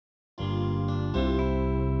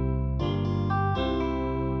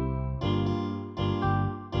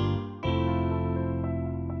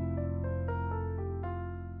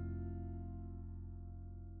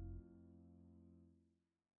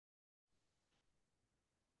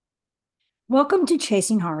Welcome to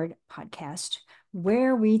Chasing Hard podcast,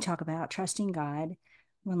 where we talk about trusting God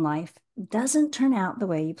when life doesn't turn out the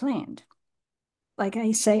way you planned. Like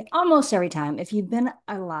I say almost every time, if you've been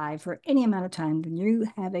alive for any amount of time, then you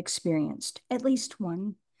have experienced at least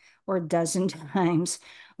one or a dozen times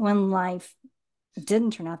when life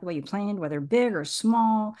didn't turn out the way you planned, whether big or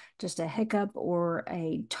small, just a hiccup or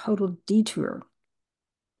a total detour.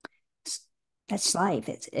 That's life.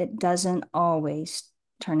 It doesn't always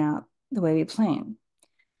turn out the way we plan.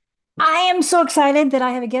 I am so excited that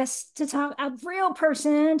I have a guest to talk, a real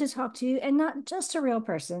person to talk to, and not just a real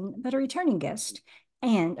person, but a returning guest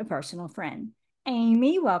and a personal friend.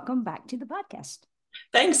 Amy, welcome back to the podcast.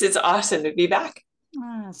 Thanks. It's awesome to be back.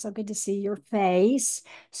 So good to see your face.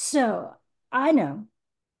 So I know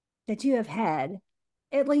that you have had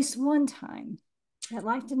at least one time that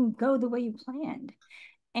life didn't go the way you planned.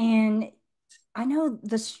 And I know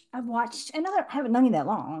this, I've watched, and I haven't known you that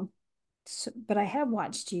long, but I have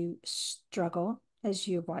watched you struggle as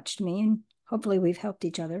you've watched me, and hopefully we've helped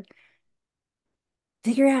each other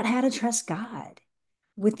figure out how to trust God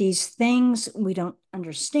with these things we don't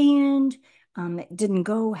understand. It didn't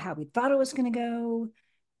go how we thought it was going to go.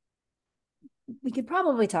 We could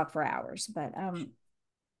probably talk for hours, but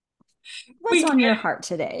what's We on can, your heart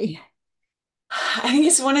today? I think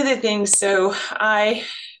it's one of the things. So I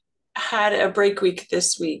had a break week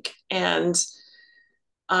this week and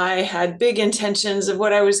I had big intentions of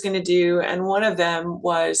what I was going to do. And one of them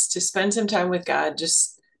was to spend some time with God,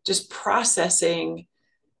 just processing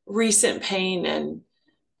recent pain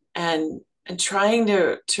and trying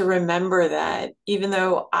to remember that even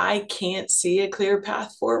though I can't see a clear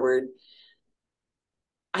path forward,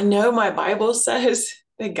 I know my Bible says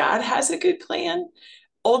that God has a good plan,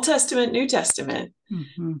 Old Testament, New Testament.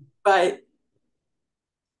 Mm-hmm. But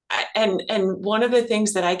and one of the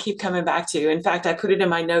things that I keep coming back to, in fact, I put it in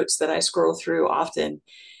my notes that I scroll through often,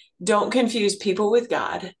 don't confuse people with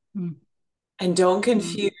God and don't Mm-hmm.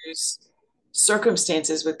 confuse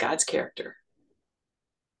circumstances with God's character.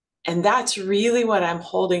 And that's really what I'm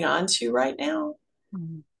holding on to right now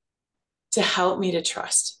Mm-hmm. to help me to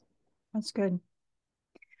trust. That's good.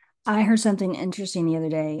 I heard something interesting the other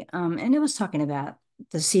day, and it was talking about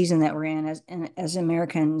the season that we're in as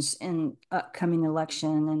Americans in upcoming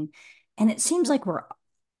election, and it seems like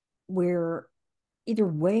we're either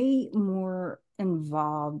way more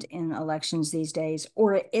involved in elections these days,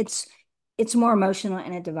 or it's more emotional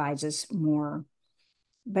and it divides us more.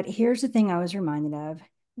 But here's the thing I was reminded of,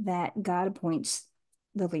 that God appoints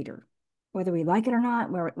the leader, whether we like it or not,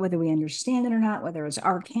 whether we understand it or not, whether it's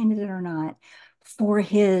our candidate or not, for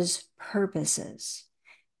his purposes.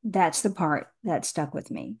 That's the part that stuck with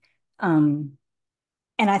me. Um,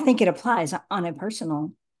 and I think it applies on a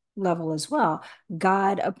personal level as well.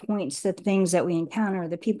 God appoints the things that we encounter,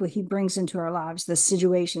 the people he brings into our lives, the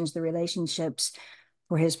situations, the relationships,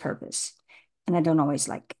 for his purpose. And I don't always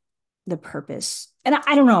like the purpose. And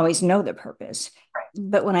I don't always know the purpose.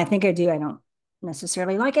 But when I think I do, I don't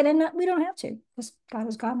necessarily like it. And we don't have to, because God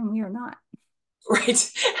is God and we are not.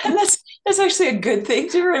 Right. And that's actually a good thing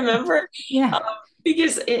to remember. Yeah. Um,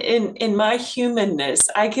 because in my humanness,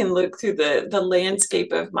 I can look through the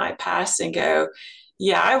landscape of my past and go,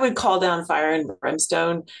 yeah, I would call down fire and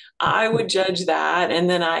brimstone. I would judge that. And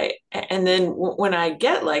then when I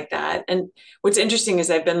get like that, and what's interesting is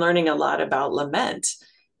I've been learning a lot about lament.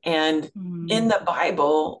 And in Mm, the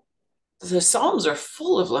Bible, the Psalms are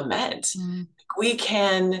full of lament. mm, We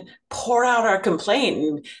can pour out our complaint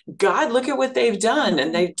and God, look at what they've done. And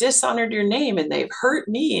mm, they've dishonored your name and they've hurt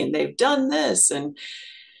me and they've done this. And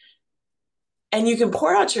you can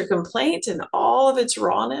pour out your complaint and all of its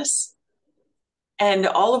rawness and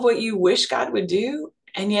all of what you wish God would do.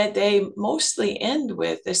 And yet they mostly end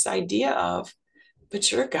with this idea of,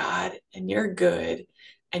 but you're God and you're good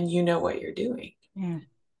and you know what you're doing. yeah.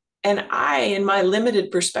 And I, in my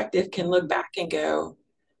limited perspective, can look back and go,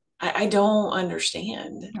 I don't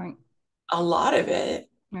understand Right. a lot of it.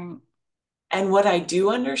 Right. And what I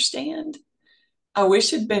do understand, I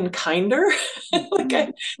wish had been kinder. like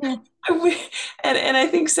Yeah. I, Yeah. I and I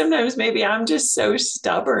think sometimes maybe I'm just so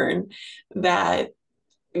stubborn that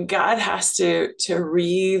God has to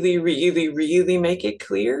really, really, really make it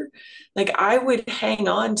clear. Like I would hang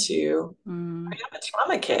on to, Mm, I'm a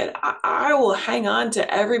trauma kid. I will hang on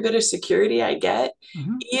to every bit of security I get,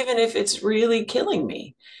 mhm. even if it's really killing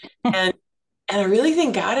me. And and I really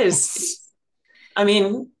think God is, Yes. I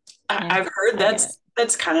mean, Yeah. I've heard I get it.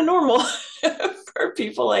 that's kind of normal for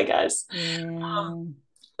people like us. Yeah.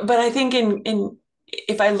 But I think in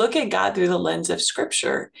if I look at God through the lens of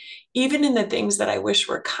scripture, even in the things that I wish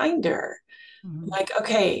were kinder, Mhm. like,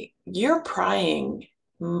 okay, you're prying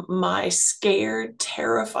my scared,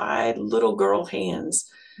 terrified little girl hands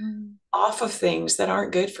Mm. off of things that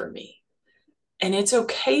aren't good for me. And it's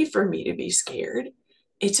okay for me to be scared.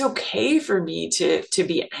 It's okay for me to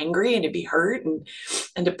be angry and to be hurt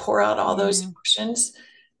and to pour out all those Yeah. emotions.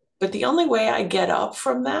 But the only way I get up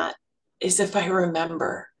from that is if I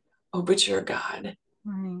remember, oh, but you're God.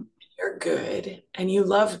 Right. You're good and you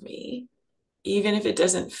love me, even if it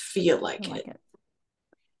doesn't feel I like like it. it.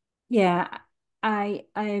 Yeah, I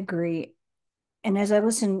agree. And as I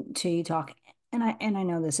listen to you talk, and I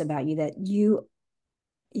know this about you, that you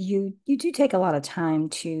do take a lot of time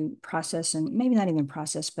to process, and maybe not even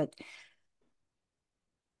process, but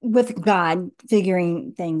with God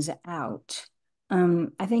figuring things out.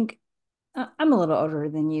 I think I'm a little older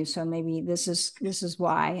than you, so maybe this is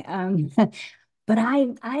why. But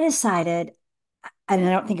I decided, and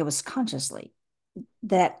I don't think it was consciously,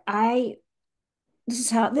 that I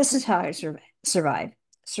this is how I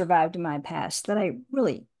survived my past that I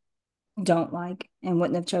really don't like and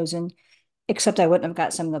wouldn't have chosen, except I wouldn't have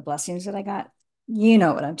got some of the blessings that I got. You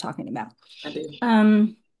know what I'm talking about. I do.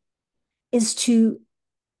 Um, is to,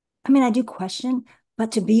 I mean, I do question,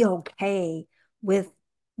 but to be okay with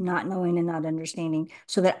not knowing and not understanding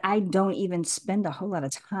so that I don't even spend a whole lot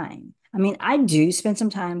of time. I mean, I do spend some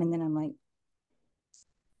time and then I'm like,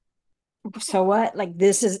 so what? Like,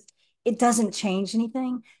 it doesn't change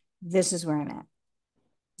anything. This is where I'm at.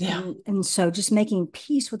 Yeah. And so just making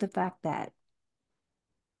peace with the fact that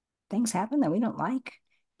things happen that we don't like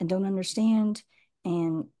and don't understand.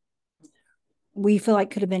 And we feel like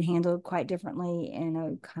could have been handled quite differently in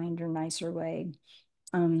a kinder, nicer way.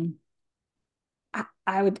 Um,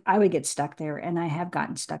 I would get stuck there, and I have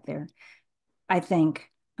gotten stuck there. I think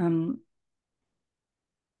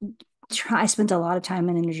I spent a lot of time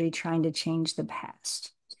and energy trying to change the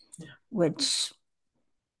past, Yeah. which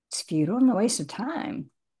is futile and a waste of time.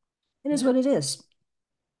 It is Yeah. what it is.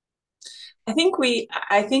 I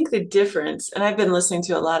think the difference, and I've been listening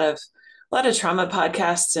to a lot of trauma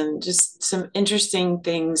podcasts and just some interesting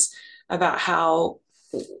things about how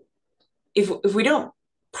if we don't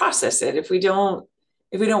process it, if we don't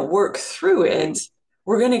work through it, Right.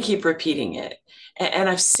 we're going to keep repeating it. And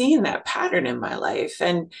I've seen that pattern in my life.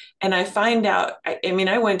 And I find out, I mean,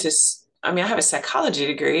 I mean, I have a psychology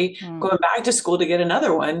degree, Mm. going back to school to get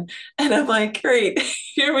another one. And I'm like, great,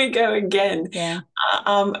 here we go again. Yeah.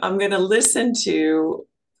 I'm going to listen to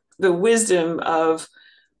the wisdom of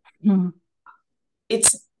Mm.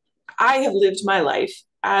 it's, I have lived my life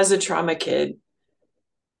as a trauma kid,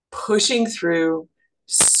 pushing through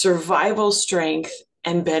survival strength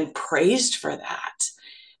and been praised for that.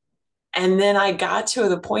 And then I got to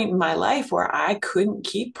the point in my life where I couldn't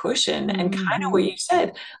keep pushing. And kind of what Mm-hmm. you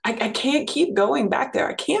said, I can't keep going back there.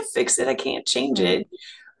 I can't fix it. I can't change Right. it.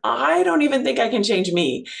 I don't even think I can change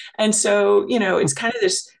me. And so, it's kind of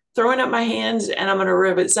this throwing up my hands and I'm going to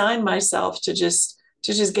resign myself to just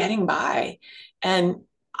getting by. And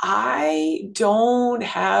I don't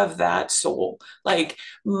have that soul. Like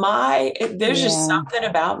there's just Yeah. something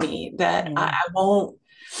about me that Yeah.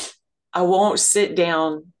 I won't sit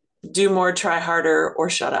down, do more, try harder, or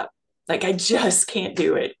shut up. Like I just can't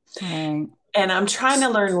do it. Right. And I'm trying to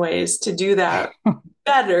learn ways to do that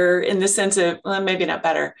better in the sense of, well, maybe not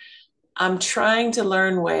better. I'm trying to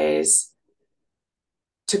learn ways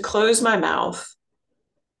to close my mouth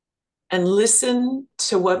and listen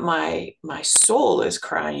to what my soul is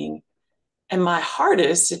crying, and my heart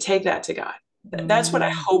is to take that to God. That's what I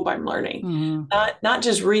Mm-hmm. hope I'm learning. Mm-hmm. Not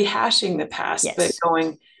just rehashing the past, but Yes.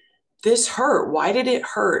 going, this hurt. Why did it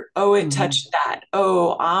hurt? Oh, it Mm-hmm. touched that.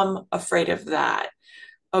 Oh, I'm afraid of that.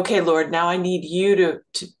 Okay, Lord, now I need you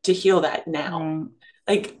to heal that now. Right.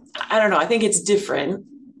 Like, I don't know. I think it's different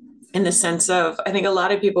in the sense of I think a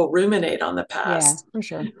lot of people ruminate on the Yeah, past for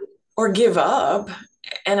sure. or give up.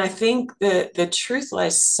 And I think that the truth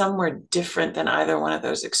lies somewhere different than either one of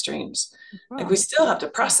those extremes. Like we Well, still have to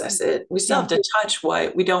process it. We still yeah, have to touch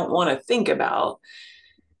what we don't want to think about.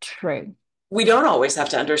 true. We don't always have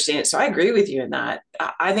to understand it. So I agree with you in that.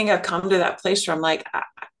 I think I've come to that place where I'm like,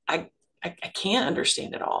 I, I can't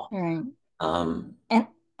understand it all. Right. Um, And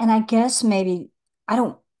and I guess maybe I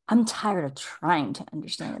don't I'm tired of trying to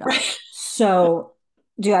understand it all. right. So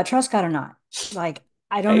do I trust God or not? Like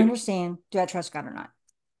I don't Right. understand. Do I trust God or not?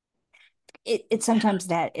 It's sometimes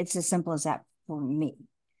that it's as simple as that for me.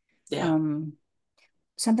 Yeah. Um,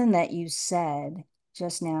 Something that you said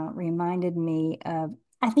just now reminded me of,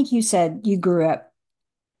 I think you said you grew up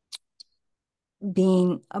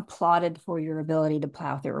being applauded for your ability to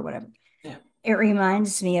plow through or whatever. Yeah. It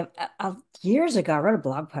reminds me of years ago, I wrote a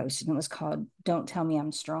blog post and it was called Don't Tell Me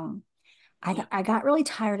I'm Strong. Yeah. I got really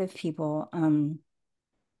tired of people.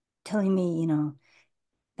 telling me,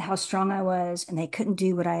 how strong I was and they couldn't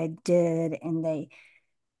do what I did. And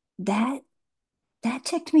that, that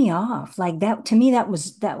ticked me off. Like that, to me, that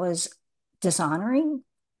was dishonoring.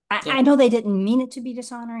 Yeah. I know they didn't mean it to be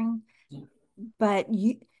dishonoring, but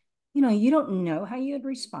you don't know how you would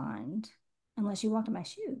respond unless you walked in my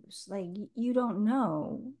shoes. Like you don't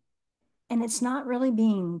know. And it's not really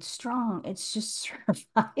being strong, it's just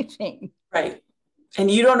surviving. Right. And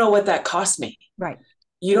you don't know what that cost me. Right.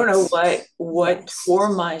 You don't know Yes. what Yes. tore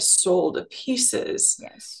my soul to pieces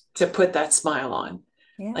Yes. to put that smile on.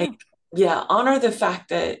 Yeah. Like, yeah, honor the fact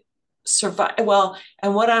that survive well,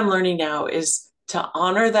 and what I'm learning now is to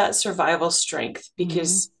honor that survival strength Hmm.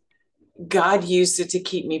 because God used it to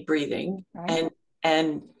keep me breathing, Right.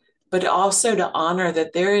 and but also to honor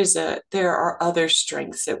that there are other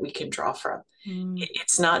strengths that we can draw from. Mm.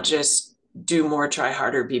 It's not just do more, try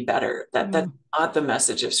harder, be better. That's Mm. not the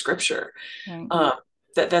message of scripture. Right. Um,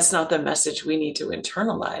 that's not the message we need to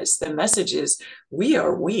internalize. The message is we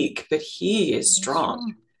are weak, but he is It's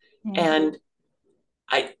strong. strong. Yeah. And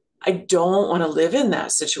I I don't want to live in that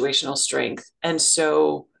situational strength. And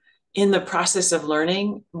so in the process of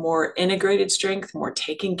learning more integrated strength, more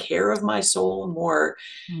taking care of my soul, more,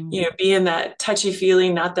 Mm. being that touchy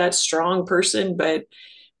feeling, not that strong person, but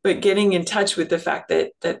getting in touch with the fact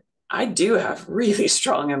that I do have really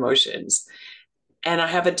strong emotions and I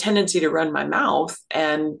have a tendency to run my mouth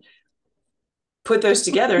and put those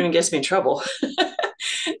together and it gets me in trouble.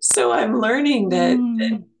 So I'm learning that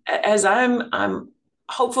Mm. as I'm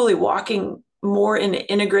hopefully walking more in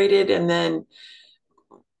integrated and then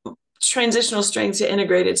transitional strength to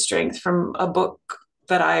integrated strength from a book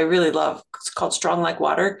that I really love. It's called Strong Like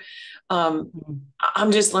Water. Um, Mm.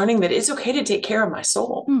 I'm just learning that it's okay to take care of my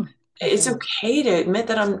soul. Mm. For It's sure. okay to admit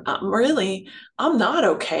that I'm not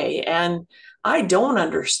okay and I don't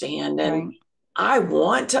understand and Right. I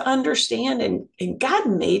want to understand and God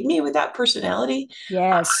made me with that personality.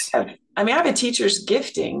 Yes. I have a teacher's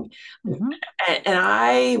gifting Hmm. and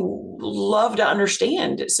I love to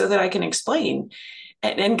understand so that I can explain.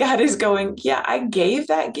 And God is going, yeah, I gave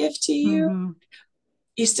that gift to you. Hmm.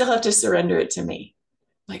 You still have to surrender it to me.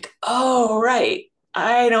 Like, oh, right.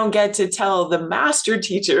 I don't get to tell the master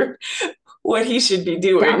teacher what he should be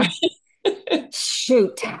doing. Yeah.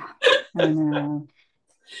 Shoot. I know.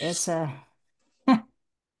 It's a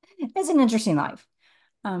it's an interesting life.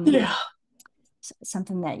 Um, Yeah.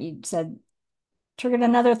 Something that you said triggered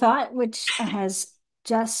another thought, which has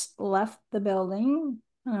just left the building.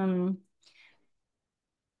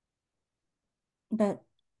 But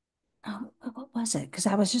what was it? Because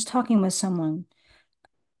I was just talking with someone,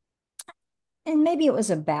 and maybe it was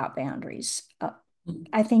about boundaries.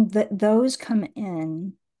 I think that those come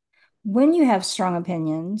in when you have strong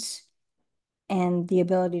opinions and the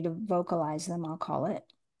ability to vocalize them, I'll call it,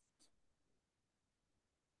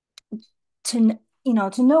 to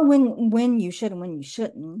know when you should and when you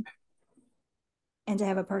shouldn't, and to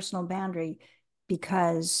have a personal boundary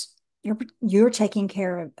because you're taking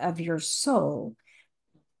care of your soul.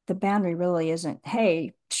 The boundary really isn't,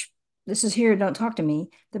 hey, this is here, don't talk to me.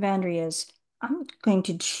 The boundary is, I'm going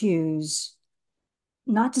to choose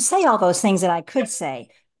not to say all those things that I could say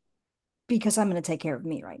because I'm going to take care of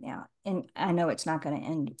me right now. And I know it's not going to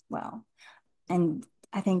end well. And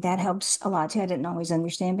I think that helps a lot too. I didn't always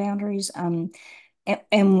understand boundaries. And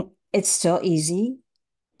it's still easy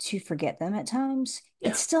to forget them at times. Yeah.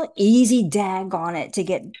 It's still easy, dag on it, to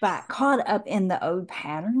get back caught up in the old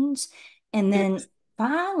patterns. And It then is.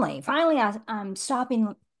 finally, I'm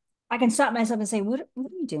stopping. I can stop myself and say, what are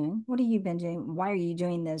you doing? What have you been doing? Why are you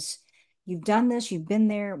doing this? You've done this, you've been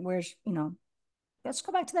there. Let's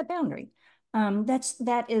go back to that boundary.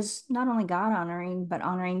 That is not only God honoring, but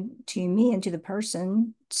honoring to me and to the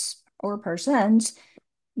person or persons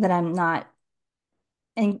that I'm not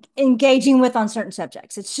engaging with on certain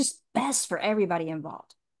subjects. It's just best for everybody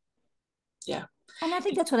involved. Yeah. And I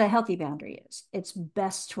think that's what a healthy boundary is. It's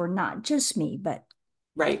best for not just me, but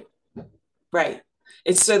Right. Right.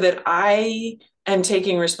 It's so that I am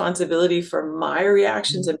taking responsibility for my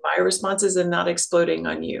reactions and my responses and not exploding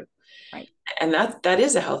on you. right. And that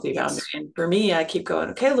is a healthy boundary. Yes. And for me, I keep going,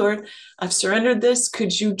 okay, Lord, I've surrendered this.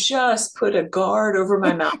 Could you just put a guard over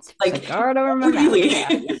my mouth? The Like, guard over my mouth. really,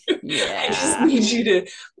 Yeah. I just Yeah. need you to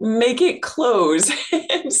make it close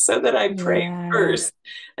so that I pray Yeah. first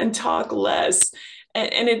and talk less.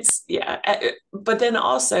 And it's, yeah. But then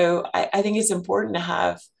also, I think it's important to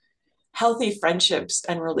have healthy friendships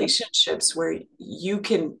and Yep. relationships where you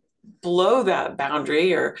can blow that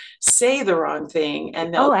boundary or say the wrong thing,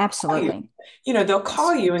 and Oh, they'll call you, absolutely. they'll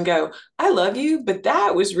call Yes. you and go, I love you, but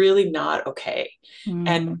that was really not okay. And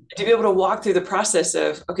Mm-hmm. to be able to walk through the process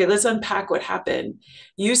of, okay, let's unpack what happened.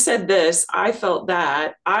 You said this, I felt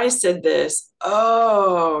that, I said this.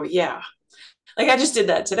 Oh, yeah. Like I just did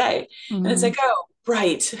that today. And it's Mm-hmm. like, oh,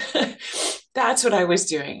 right. That's what I was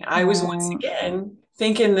doing. I was once Right. again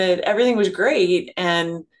thinking that everything was great,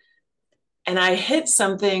 and I hit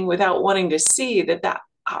something without wanting to see that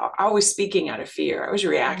I was speaking out of fear. I was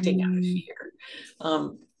reacting out of Mm-hmm.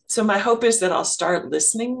 fear. So my hope is that I'll start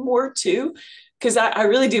listening more too, because I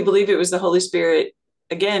really do believe it was the Holy Spirit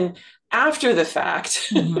again after the fact,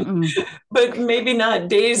 Mm-hmm. but maybe not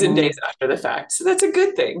days and Yeah. days after the fact. So that's a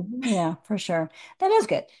good thing. Yeah, for sure. That is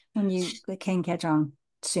good when you can catch on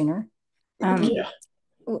sooner. Um, Yeah.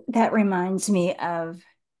 that reminds me of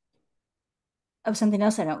something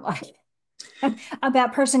else I don't like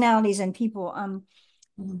about personalities and people.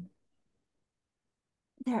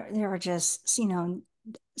 There are just,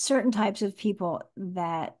 certain types of people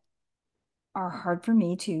that are hard for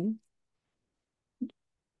me to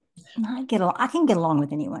not get along. I can get along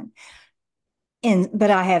with anyone, and but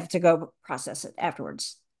I have to go process it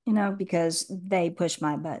afterwards, because they push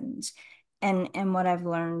my buttons. And what I've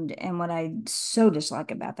learned and what I so dislike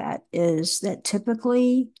about that is that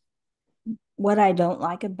typically what I don't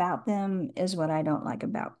like about them is what I don't like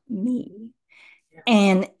about me.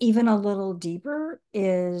 And even a little deeper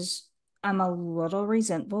is I'm a little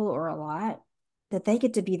resentful or a lot that they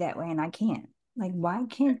get to be that way and I can't. Like, why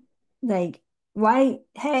can't, like, why,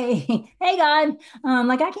 hey, hey, God,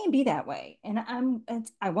 like I can't be that way. And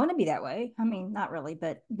I want to be that way. I mean, not really,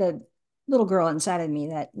 but the little girl inside of me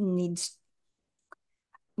that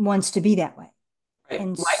wants to be that way. Right.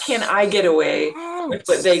 And Why can't I get away with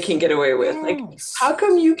what they can yes, get away with? Like, yes, how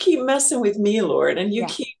come you keep messing with me, Lord? And you yeah.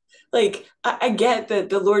 keep, like, I get that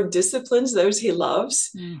the Lord disciplines those he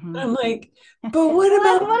loves. Mm-hmm. But I'm like, but what What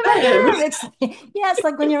about about them? them? It's yeah, it's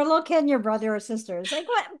like when you're a little kid and your brother or sister. It's like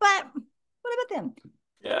what about them?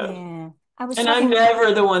 Yeah. Yeah. I was And I'm talking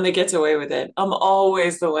never the one that gets away with it. I'm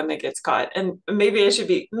always the one that gets caught. And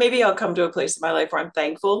maybe I'll come to a place in my life where I'm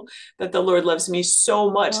thankful that the Lord loves me so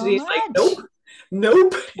much that so he's like, nope, much.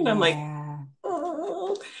 nope. And I'm like, Yeah.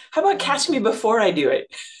 oh, how about catch me before I do it?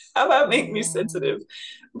 How about make me Yeah. sensitive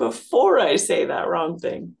before I say that wrong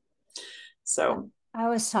thing? I, So, I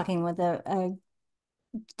was talking with a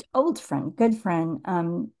old friend, good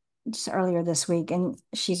friend, just earlier this week, and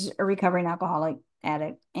she's a recovering alcoholic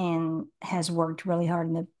addict and has worked really hard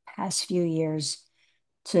in the past few years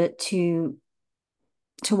to to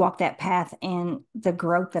walk that path. And the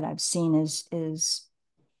growth that I've seen is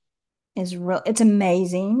real. It's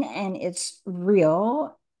amazing and it's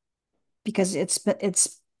real because it's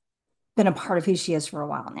been a part of who she is for a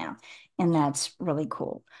while now, and that's really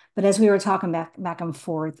cool. But as we were talking back and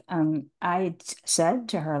forth, I said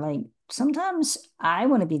to her, like, sometimes I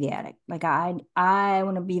want to be the addict. Like I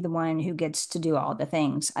want to be the one who gets to do all the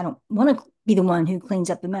things. I don't want to be the one who cleans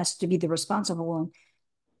up the mess, to be the responsible one.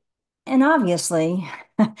 And obviously,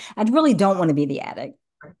 I really don't want to be the addict.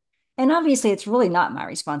 And obviously, it's really not my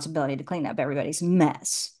responsibility to clean up everybody's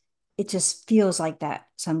mess. It just feels like that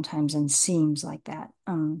sometimes and seems like that.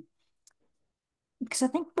 Because I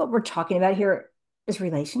think what we're talking about here is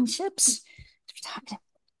relationships.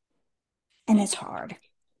 And it's hard.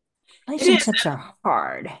 it is. Relationships are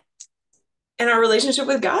hard. And our relationship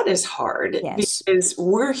with God is hard Yes. because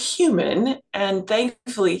we're human, and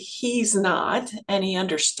thankfully he's not, and he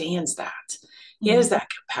understands that. He has Mm-hmm. that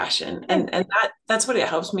compassion, Yeah. and that's what it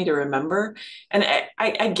helps me to remember. And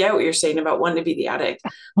I get what you're saying about wanting to be the addict.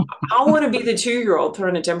 I want to be the 2-year old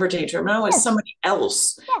throwing a temper tantrum, and I want Yes. somebody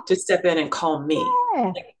else Yeah. to step in and calm me.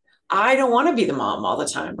 Yeah. Like, I don't want to be the mom all the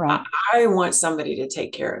time. Right. I want somebody to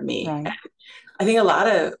take care of me. Right. I think a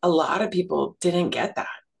lot of people didn't get that.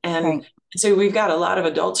 And Right. so we've got a lot of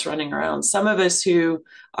adults running around. Some of us who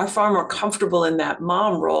are far more comfortable in that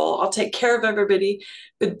mom role. I'll take care of everybody.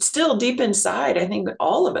 But still deep inside, I think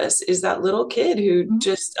all of us is that little kid who Mhm.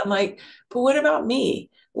 just, I'm like, but what about me?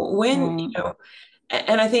 When, Right.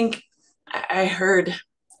 and I think I heard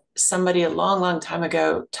somebody a long, long time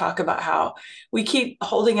ago talk about how we keep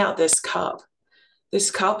holding out this cup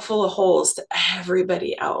full of holes to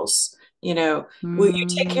everybody else. Will you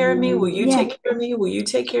take care of me? Will you Yeah. take care of me? Will you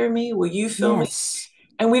take care of me? Will you fill me? Yes.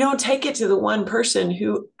 And we don't take it to the one person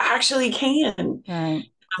who actually can. Right.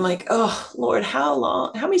 I'm like, oh Lord, how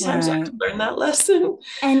long? How many times do I have Right. to learn that lesson?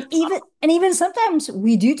 And even sometimes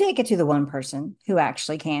we do take it to the one person who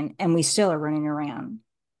actually can, and we still are running around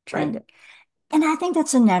trying Right. to. And I think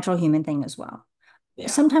that's a natural human thing as well. Yeah.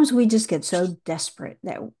 sometimes we just get so desperate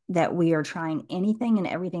that we are trying anything and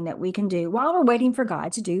everything that we can do while we're waiting for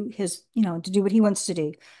God to do his, to do what he wants to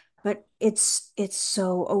do. But it's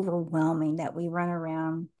so overwhelming that we run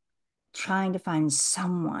around trying to find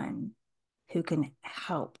someone who can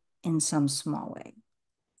help in some small way.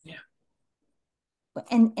 Yeah.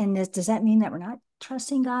 And does that mean that we're not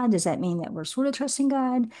trusting God? Does that mean that we're sort of trusting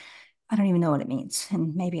God? I don't even know what it means,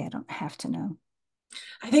 and maybe I don't have to know.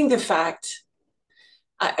 I think the fact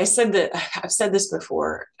I said that I've said this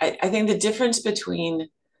before. I think the difference between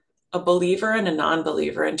a believer and a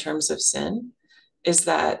non-believer in terms of sin is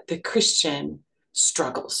that the Christian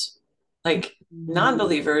struggles. Like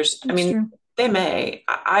non-believers, I That's mean, true. they may.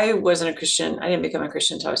 I wasn't a Christian. I didn't become a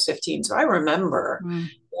Christian until I was 15. So I remember Mm.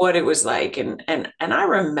 what it was like. And I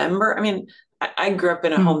remember, I mean, I grew up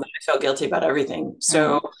in a home Mm. that I felt guilty about everything. Right.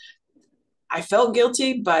 So I felt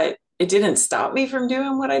guilty, but it didn't stop me from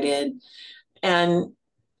doing what I did. And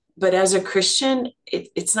but as a Christian,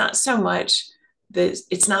 it's not so much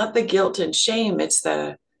it's not the guilt and shame. It's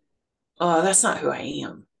the, oh, that's not who I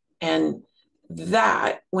am. And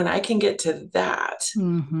that, when I can get to that,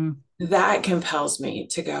 Mm-hmm. that compels me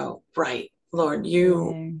to go, right, Lord,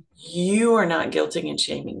 Yeah, you are not guilting and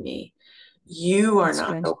shaming me. You are that's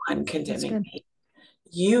not good. the one That's condemning good. me.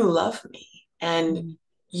 You love me. And Mm.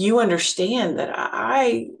 you understand that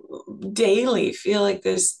I daily feel like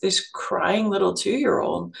this crying little 2-year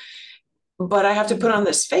old, but I have to put on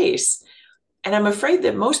this face. And I'm afraid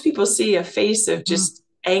that most people see a face of Mm-hmm. just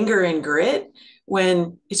anger and grit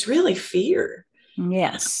when it's really fear.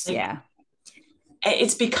 Yes, Like, yeah,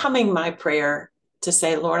 it's becoming my prayer to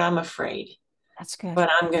say, Lord, I'm afraid, that's good. but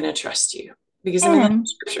I'm going to trust you, because I mean, that's what And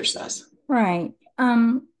scripture says. right.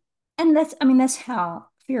 And that's, I mean, that's how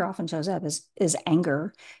fear often shows up is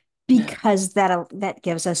anger, Yeah. because that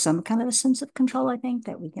gives us some kind of a sense of control, I think,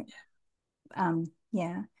 that we can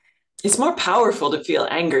yeah, It's more powerful to feel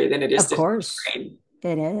angry than it is of to feel course afraid.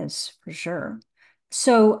 it is for sure.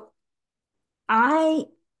 So I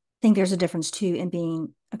think there's a difference too in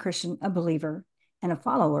being a Christian, a believer, and a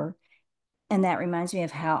follower. And that reminds me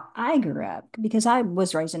of how I grew up, because I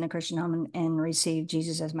was raised in a Christian home and received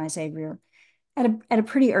Jesus as my savior at a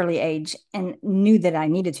pretty early age, and knew that I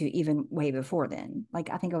needed to even way before then. Like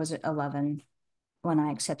I think I was 11 when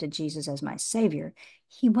I accepted Jesus as my savior.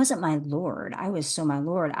 He wasn't my Lord. I was still my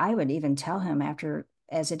Lord. I would even tell him after,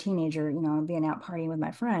 as a teenager, being out partying with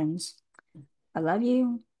my friends, I love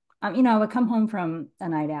you. I would come home from a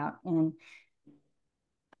night out and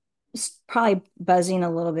probably buzzing a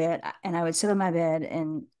little bit, and I would sit on my bed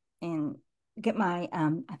and get my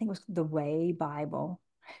I think it was the Way Bible.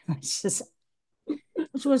 It's just,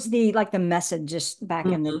 which was the like the message just back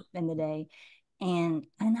in Mhm. the day. And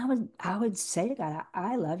I would say to God,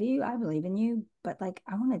 I love you, I believe in you, but like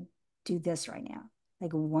I want to do this right now.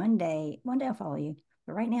 Like one day I'll follow you,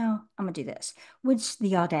 but right now I'm gonna do this. Which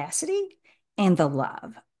the audacity and the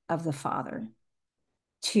love of the Father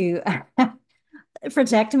to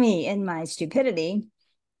protect me in my stupidity.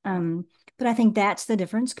 Um, but I think that's the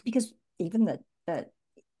difference, because even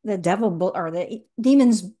the devil or the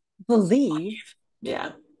demons believe.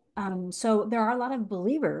 Yeah. So there are a lot of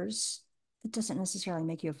believers. That doesn't necessarily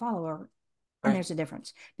make you a follower. And Right. there's a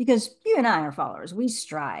difference, because you and I are followers. We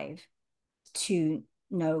strive to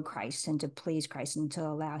know Christ and to please Christ and to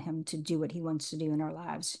allow him to do what he wants to do in our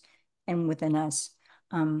lives and within us.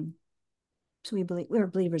 Um, so we're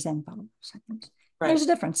believers and followers, I think. There's Right.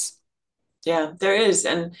 a difference. Yeah, there is.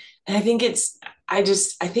 And I think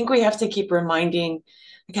I think we have to keep reminding.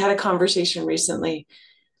 I had a conversation recently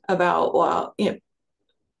about, well,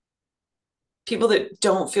 people that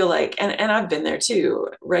don't feel like, and I've been there too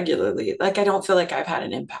regularly, like I don't feel like I've had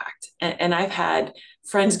an impact. And I've had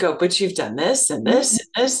friends go, but you've done this and this and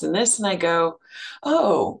this and this. And I go,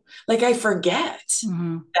 oh, like I forget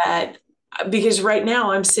Mm-hmm. that, because right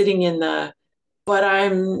now I'm sitting in the, but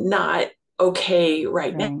I'm not okay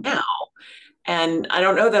right Right. now. And I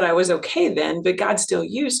don't know that I was okay then, but God still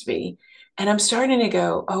used me. And I'm starting to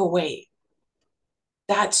go, oh, wait,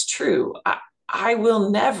 that's true. I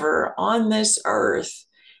will never on this earth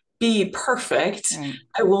be perfect. Right.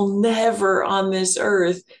 I will never on this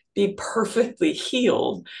earth be perfectly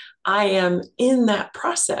healed. I am in that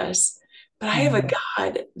process, but I have a Mm-hmm.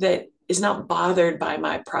 God that is not bothered by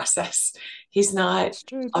my process. He's not It's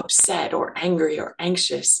true. upset or angry or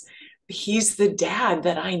anxious. He's the dad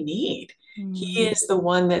that I need. He Mm-hmm. is the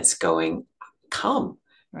one that's going, come,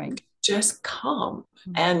 Right. just come.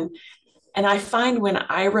 Mm-hmm. And I find when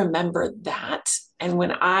I remember that, and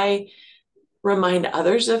when I remind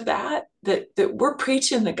others of that, that we're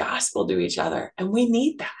preaching the gospel to each other, and we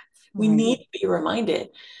need that. We Right. need to be reminded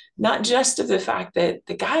not just of the fact that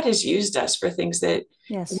the God has used us for things that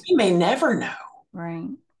Yes. we may never know,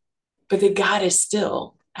 Right. but that God is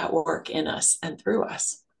still at work in us and through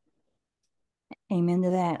us. Amen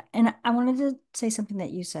to that. And I wanted to say something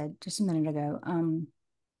that you said just a minute ago,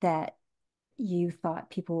 that you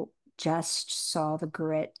thought people just saw the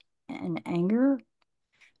grit and anger.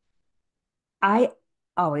 I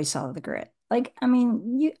always saw the grit. Like, I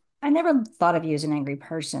mean, I never thought of you as an angry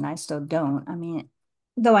person. I still don't. I mean,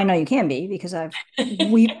 though I know you can be because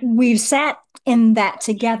we've sat in that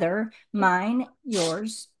together, mine,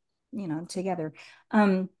 yours, together.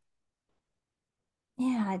 Um,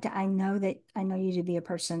 yeah, I know that I know you to be a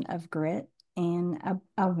person of grit and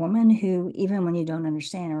a woman who, even when you don't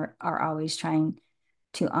understand, are always trying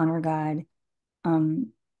to honor God.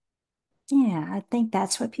 Um, yeah, I think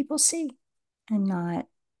that's what people see and not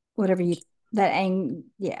whatever you that ang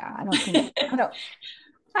yeah, I don't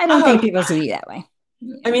Oh, think people see you that way.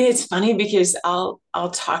 I Yeah. mean, it's funny because I'll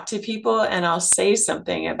talk to people and I'll say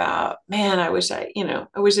something about, man, I wish I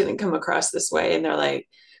didn't come across this way. And they're like,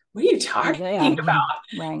 what are you talking Yeah, about?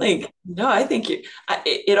 right. Like, no, I think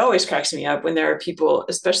it always cracks me up when there are people,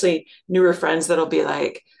 especially newer friends, that'll be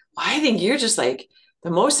like, well, I think you're just like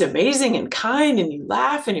the most amazing and kind and you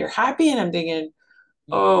laugh and you're happy. And I'm thinking,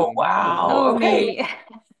 oh, wow. Oh Okay. me.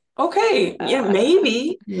 Okay. Uh, yeah.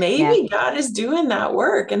 Maybe God is doing that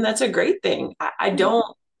work. And that's a great thing.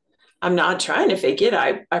 I'm not trying to fake it.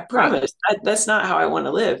 I Right. promise that's not how I want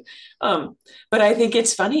to live. But I think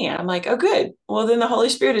it's funny. I'm like, oh, good. Well, then the Holy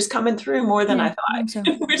Spirit is coming through more than Yeah, I I think so.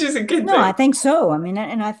 thought, which is a good No, I thing. think so. I mean,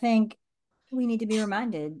 and I think we need to be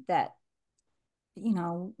reminded that,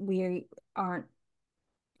 we aren't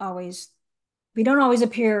always we don't always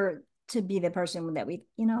appear to be the person that the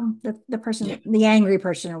Yeah. person, the angry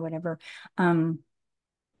person or whatever. Um,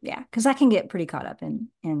 yeah, because I can get pretty caught up in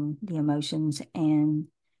the emotions and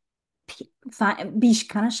be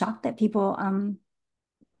kind of shocked that people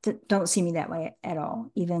don't see me that way at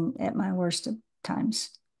all, even at my worst of times.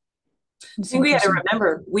 I It's think we got to interesting.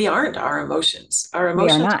 remember we aren't our emotions. Our We are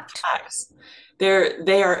emotions not, are facts.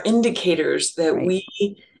 They are indicators that right?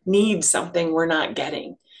 we need something we're not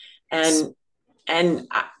getting. Yes. And and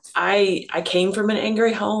I came from an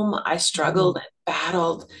angry home. I struggled Mhm. and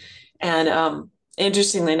battled. And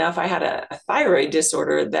interestingly enough, I had a thyroid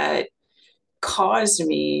disorder that caused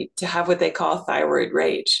me to have what they call thyroid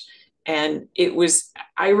rage. And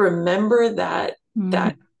I remember that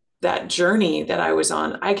Mhm. that journey that I was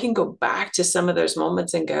on. I can go back to some of those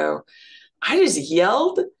moments and go, I just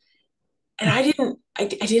yelled and I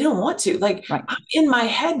didn't want to. Like Right. I'm in my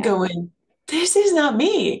head Yeah. going, this is not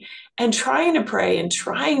me. And trying to pray and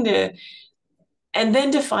trying to, and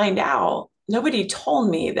then to find out, nobody told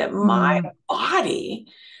me that my Mhm. body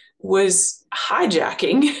was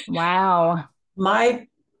hijacking Wow. my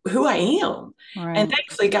who I am. And Right.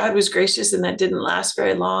 thankfully God was gracious and that didn't last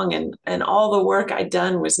very long. And all the work I'd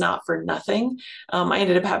done was not for nothing. I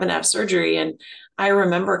ended up having to have surgery. And I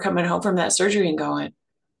remember coming home from that surgery and going,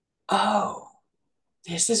 oh,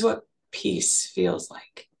 this is what peace feels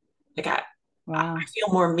like. Like I Wow.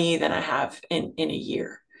 feel more me than I have in a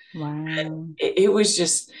year. And Wow. it was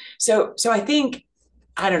just so I think,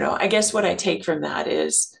 I don't know, I guess what I take from that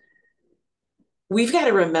is we've got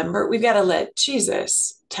to remember, we've got to let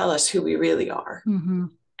Jesus tell us who we really are Hmm.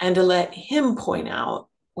 and to let him point out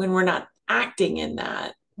when we're not acting in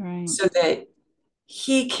that Right. so that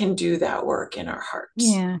he can do that work in our hearts.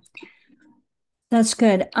 Yeah. That's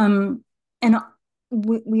good. And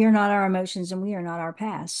we are not our emotions, and we are not our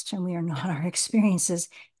past, and we are not our experiences.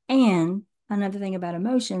 And another thing about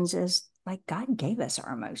emotions is like God gave us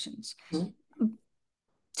our emotions Mhm.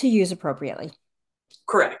 to use appropriately.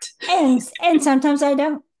 Correct. And sometimes I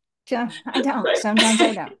don't. Yeah, I don't. Sometimes I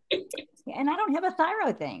Right. don't. Yeah, and I don't have a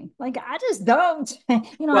thyroid thing. Like I just don't.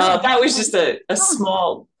 Well, that was just a Oh,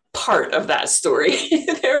 small part of that story.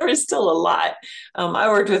 There was still a lot. I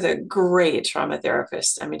worked with a great trauma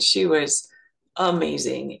therapist. I mean, she was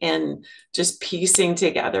amazing and just piecing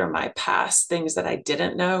together my past, things that I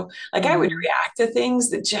didn't know. Like I would hmm. react to things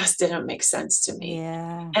that just didn't make sense to me.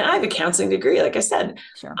 Yeah, And I have a counseling degree. Like I said,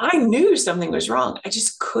 sure. I knew something was wrong. I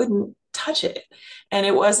just couldn't touch it. And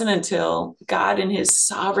it wasn't until God, in his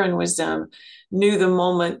sovereign wisdom, knew the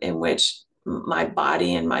moment in which my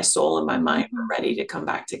body and my soul and my mind Hmm. were ready to come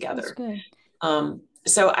back That's together. good.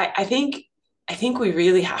 So I think we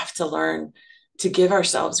really have to learn to give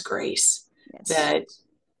ourselves grace Yes.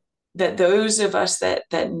 that those of us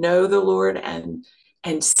that know the Lord and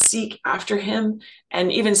seek after him,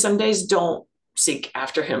 and even some days don't seek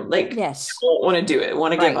after him, like Yes. don't want to do it,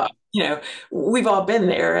 want to give Right. up. We've all been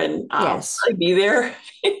there, and I'll Yes. probably be there.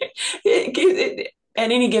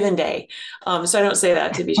 at any given day. So I don't say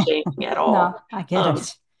that to be shaming at No, all. I get Um,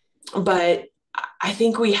 it. but I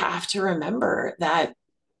think we have to remember that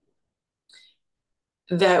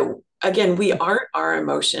again, we aren't our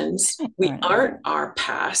emotions, we Right. aren't our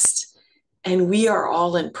past, and we are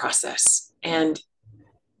all in process. And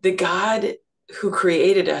the God who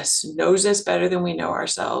created us knows us better than we know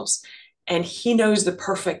ourselves. And he knows the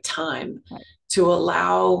perfect time Right. to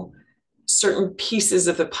allow certain pieces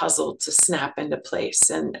of the puzzle to snap into place,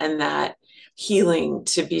 and that healing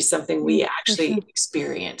to be something Yeah, we for actually sure.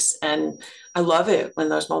 experience. And I love it when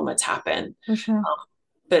those moments happen. For sure.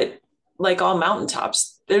 But like all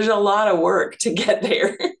mountaintops, there's a lot of work to get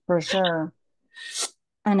there. For sure.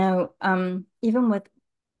 I know, even with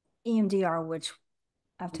EMDR, which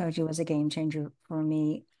I've told you was a game changer for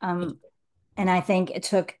me. And I think it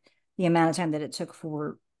took the amount of time that it took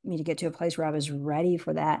for me to get to a place where I was ready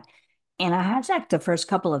for that. And I had like the first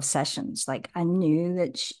couple of sessions. Like I knew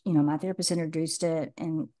that, my therapist introduced it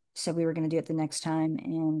and said we were going to do it the next time.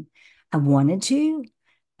 And I wanted to.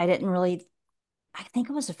 I didn't really, I think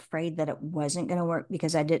I was afraid that it wasn't going to work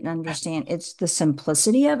because I didn't understand it's the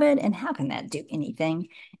simplicity of it and how can that do anything.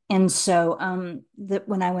 And so that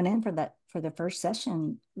when I went in for the first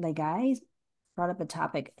session, the guy brought up a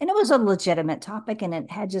topic and it was a legitimate topic and it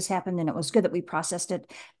had just happened and it was good that we processed it,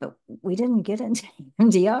 but we didn't get into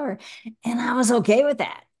MDR and I was okay with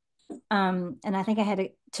that. And I think I had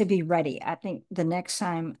to be ready. I think the next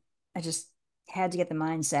time I just had to get the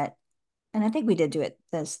mindset, and I think we did do it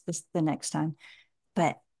this the next time,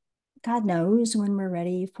 but God knows when we're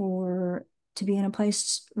ready for to be in a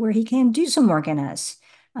place where he can do some work in us.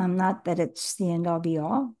 Not that it's the end all be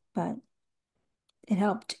all, but it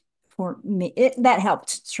helped for me. That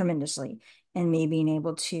helped tremendously in me being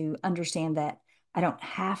able to understand that I don't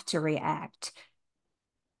have to react.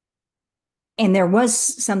 And there was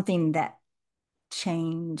something that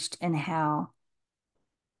changed in how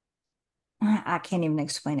I can't even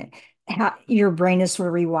explain it. How your brain is sort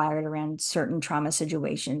of rewired around certain trauma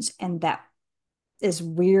situations. And that as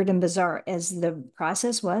weird and bizarre as the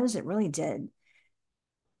process was, it really did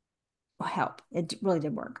help. It really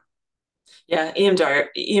did work. Yeah,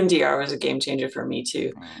 EMDR was a game changer for me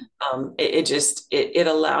too. Yeah. It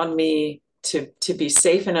allowed me to be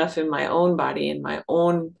safe enough in my own body, in my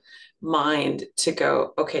own mind, to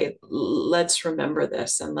go, okay, let's remember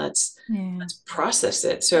this and Yeah. let's process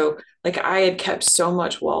it. So like I had kept so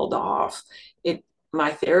much walled off. It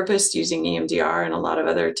My therapist using EMDR and a lot of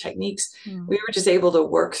other techniques, Mm. we were just able to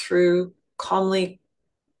work through calmly.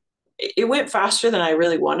 It went faster than I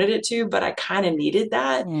really wanted it to, but I kind of needed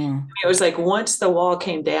that. Yeah. It was like once the wall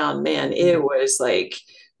came down, man, Mm. it was like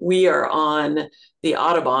we are on the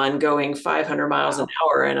Autobahn going 500 miles an Wow.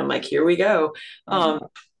 hour. And I'm like, here we go. Right.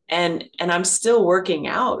 And I'm still working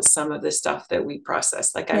out some of the stuff that we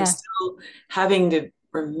processed. Like I'm Yeah. still having to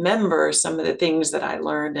remember some of the things that I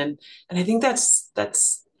learned. And I think that's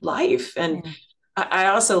life. And Yeah. I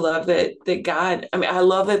also love that God, I mean, I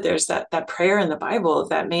love that there's that prayer in the Bible of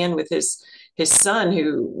that man with his son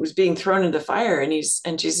who was being thrown into fire,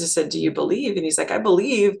 and Jesus said, do you believe? And he's like, I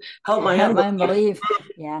believe, help my Help my unbelief. belief.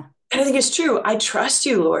 Yeah. And I think it's true. I trust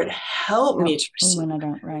you, Lord. Help me Help trust you. when I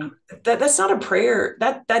don't. Right. That's not a prayer.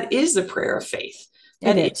 That is the prayer of faith. It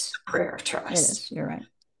That is is. the prayer of It trust. is. You're right.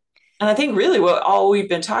 And I think really what all we've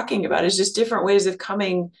been talking about is just different ways of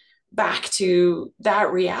coming back to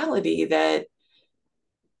that reality that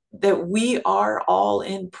we are all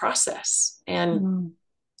in process. And Mm.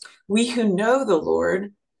 we who know the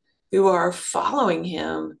Lord, who are following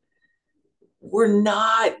him, we're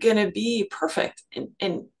not going to be perfect.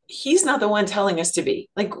 And he's not the one telling us to be.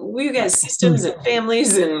 Like we've got Right. systems and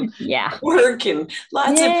families and Yeah. work and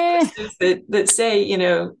lots of Yeah. places that say,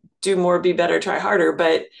 do more, be better, try harder.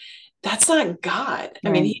 But that's not God. I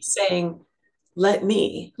mean, Right. he's saying, let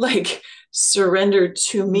me like surrender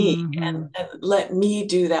to me Hmm. and let me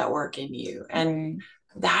do that work in you. And Right.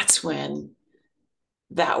 that's when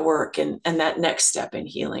that work and that next step in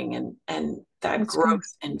healing and that That's good.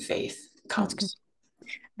 growth in faith That's good. comes.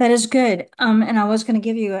 That is good. And I was going to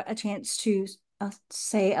give you a chance to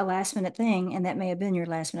say a last minute thing, and that may have been your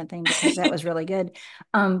last minute thing because that was really good.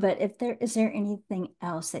 But if there is there anything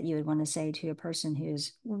else that you would want to say to a person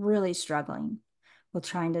who's really struggling with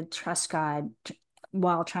trying to trust God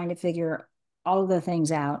while trying to figure all of the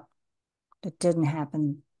things out that didn't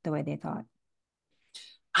happen the way they thought?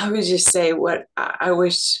 I would just say what I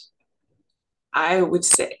wish I would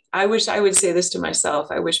say. I wish I would say this to myself.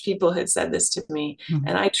 I wish people had said this to me. And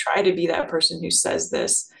Mhm. I try to be that person who says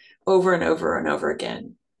this over and over and over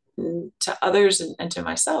again to others and to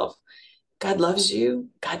myself. God loves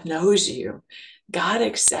you. God knows you. God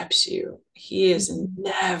accepts you. He is Mhm.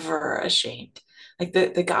 never ashamed. Like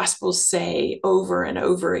the Gospels say over and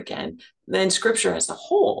over again, then Scripture as a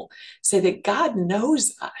whole say that God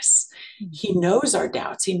knows us. He Mhm. knows our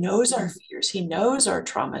doubts. He knows our Mhm. fears. He knows our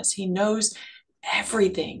traumas. He knows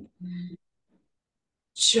everything.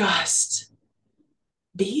 Just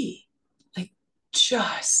be. Like,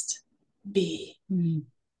 just be. Mhm.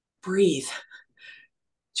 Breathe.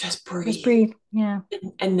 Just Just breathe. breathe. Yeah.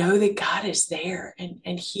 And know that God is there,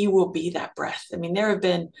 and He will be that breath. I mean, there have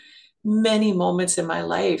been many moments in my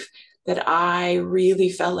life that I really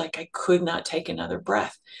felt like I could not take another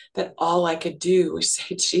breath, that all I could do was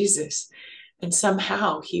say, Jesus. And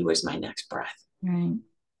somehow He was my next breath. Right.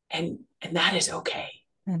 And that is okay.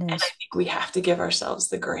 That And I is. think we have to give ourselves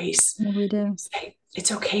the grace Yeah, we to do. say,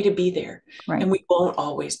 it's okay to be there. Right. And we won't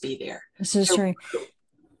always be there. This is There- true.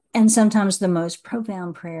 And sometimes the most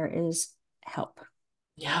profound prayer is help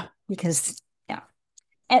yeah. because, yeah,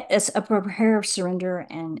 it's a prayer of surrender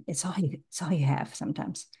and it's all you have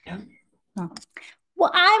sometimes. Yeah. Oh.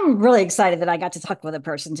 Well, I'm really excited that I got to talk with a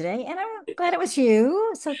person today, and I'm glad it was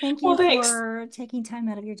you. So thank Well, you thanks. for taking time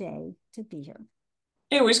out of your day to be here.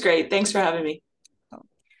 It was great. Thanks for having me. Oh.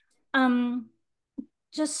 Um,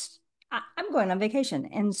 just I'm going on vacation,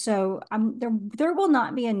 and so there will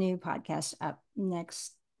not be a new podcast up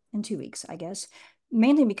next in 2 weeks, I guess.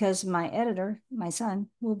 Mainly because my editor, my son,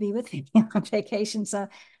 will be with me on vacation. So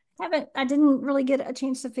I didn't really get a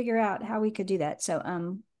chance to figure out how we could do that. So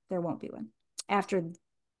there won't be one. After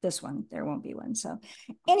this one, there won't be one. So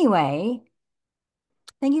anyway,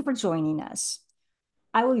 thank you for joining us.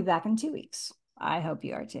 I will be back in 2 weeks. I hope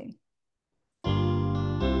you are too.